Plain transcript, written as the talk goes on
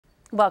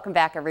Welcome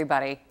back,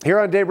 everybody. Here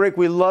on Daybreak,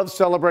 we love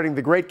celebrating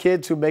the great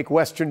kids who make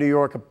Western New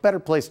York a better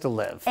place to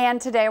live.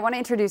 And today I want to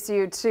introduce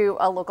you to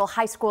a local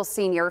high school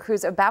senior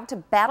who's about to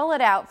battle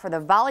it out for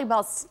the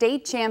volleyball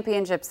state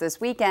championships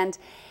this weekend.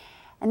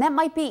 And that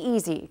might be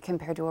easy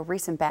compared to a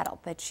recent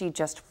battle that she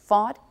just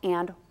fought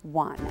and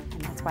won.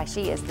 And that's why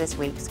she is this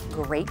week's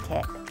Great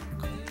Kid.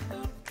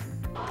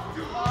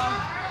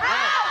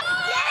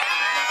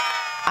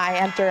 I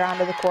enter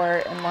onto the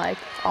court and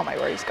all my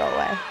worries go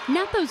away.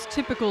 Not those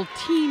typical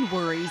teen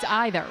worries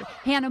either.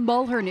 Hannah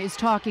Mulhern is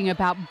talking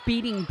about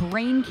beating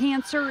brain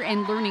cancer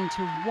and learning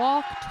to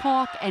walk,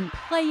 talk, and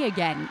play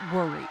again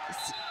worries.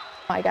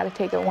 I got to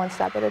take it one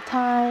step at a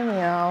time,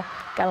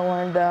 got to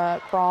learn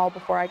to crawl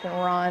before I can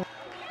run.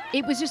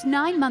 It was just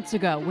 9 months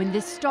ago when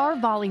this star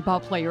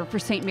volleyball player for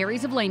St.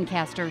 Mary's of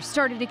Lancaster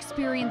started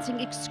experiencing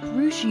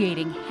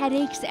excruciating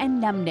headaches and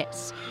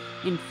numbness.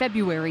 In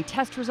February,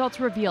 test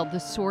results revealed the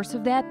source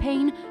of that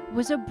pain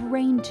was a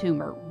brain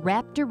tumor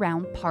wrapped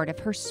around part of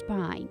her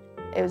spine.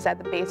 It was at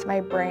the base of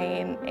my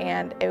brain,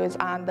 and it was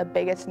on the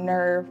biggest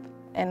nerve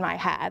in my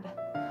head.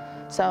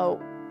 So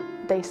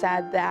they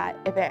said that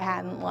if it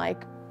hadn't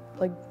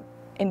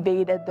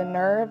invaded the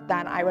nerve,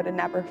 then I would have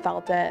never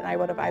felt it, and I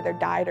would have either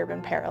died or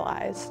been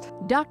paralyzed.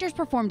 Doctors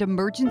performed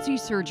emergency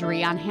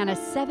surgery on Hannah's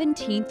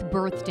 17th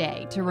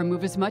birthday to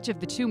remove as much of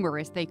the tumor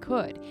as they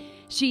could.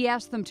 She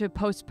asked them to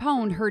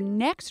postpone her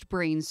next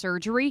brain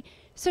surgery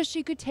so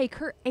she could take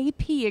her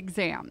AP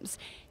exams.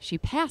 She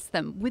passed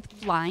them with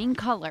flying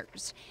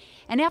colors.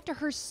 And after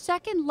her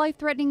second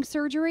life-threatening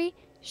surgery,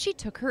 she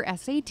took her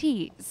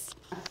SATs.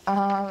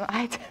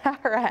 I did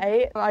all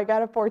right. I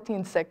got a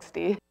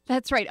 1460.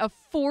 That's right, a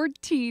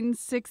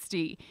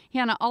 1460.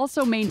 Hannah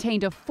also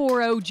maintained a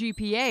 4.0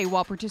 GPA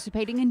while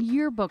participating in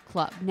Yearbook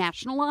Club,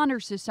 National Honor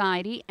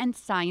Society, and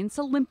Science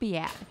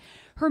Olympiad.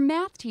 Her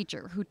math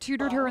teacher, who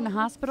tutored her in the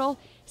hospital,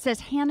 says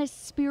Hannah's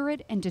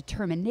spirit and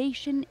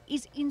determination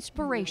is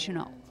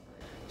inspirational.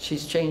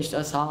 She's changed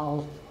us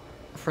all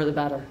for the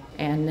better,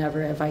 and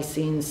never have I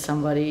seen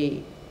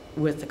somebody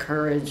with the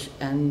courage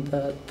and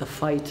the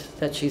fight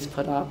that she's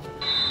put up.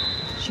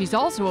 She's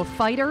also a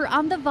fighter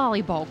on the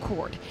volleyball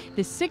court.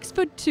 The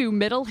 6'2"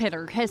 middle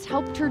hitter has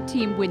helped her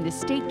team win the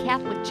state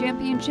Catholic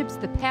championships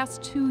the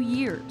past 2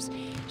 years.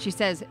 She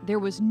says there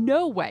was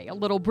no way a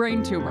little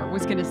brain tumor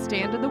was going to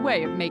stand in the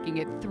way of making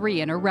it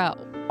 3 in a row.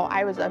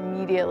 I was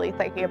immediately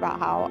thinking about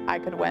how I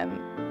could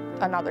win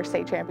another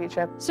state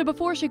championship. So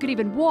before she could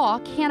even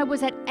walk, Hannah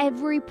was at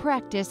every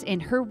practice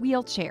in her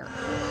wheelchair.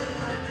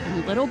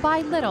 And little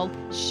by little,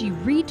 she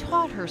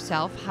retaught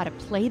herself how to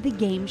play the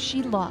game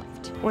she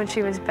loved. When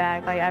she was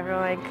back,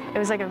 everyone, it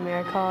was like a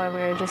miracle, and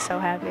we were just so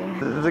happy.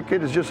 The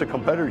kid is just a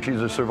competitor. She's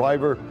a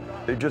survivor.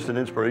 It's just an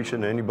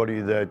inspiration to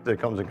anybody that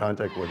comes in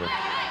contact with her.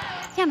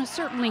 Hannah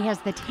certainly has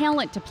the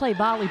talent to play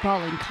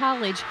volleyball in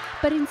college,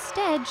 but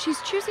instead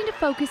she's choosing to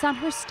focus on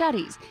her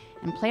studies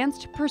and plans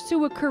to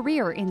pursue a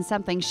career in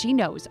something she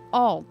knows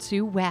all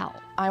too well.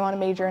 I want to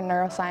major in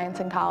neuroscience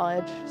in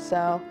college,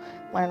 so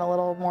learn a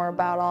little more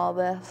about all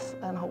this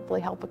and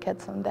hopefully help a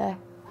kid someday.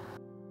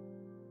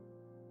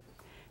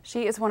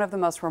 She is one of the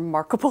most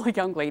remarkable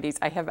young ladies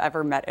I have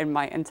ever met in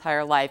my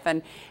entire life.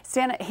 And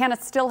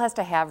Hannah still has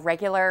to have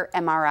regular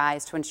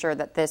MRIs to ensure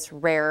that this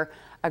rare,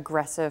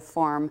 aggressive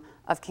form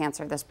of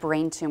cancer, this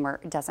brain tumor,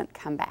 doesn't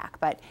come back.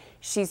 But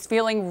she's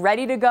feeling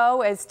ready to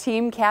go as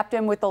team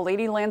captain with the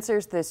Lady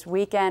Lancers this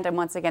weekend. And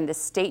once again, the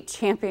state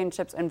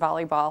championships in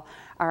volleyball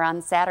are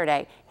on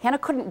Saturday. Hannah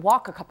couldn't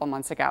walk a couple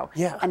months ago.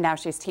 Yeah. And now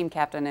she's team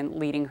captain and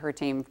leading her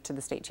team to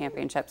the state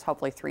championships,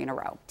 hopefully 3 in a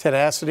row.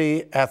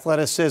 Tenacity,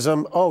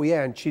 athleticism. Oh,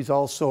 yeah, and she's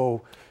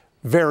also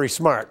very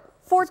smart.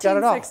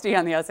 1460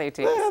 on the SAT.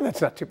 Yeah,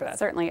 that's not too bad.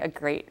 Certainly a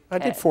great I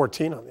did hit.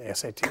 14 on the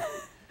SAT.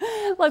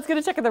 Let's get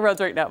a check of the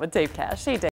roads right now with Dave Cash. Hey, Dave.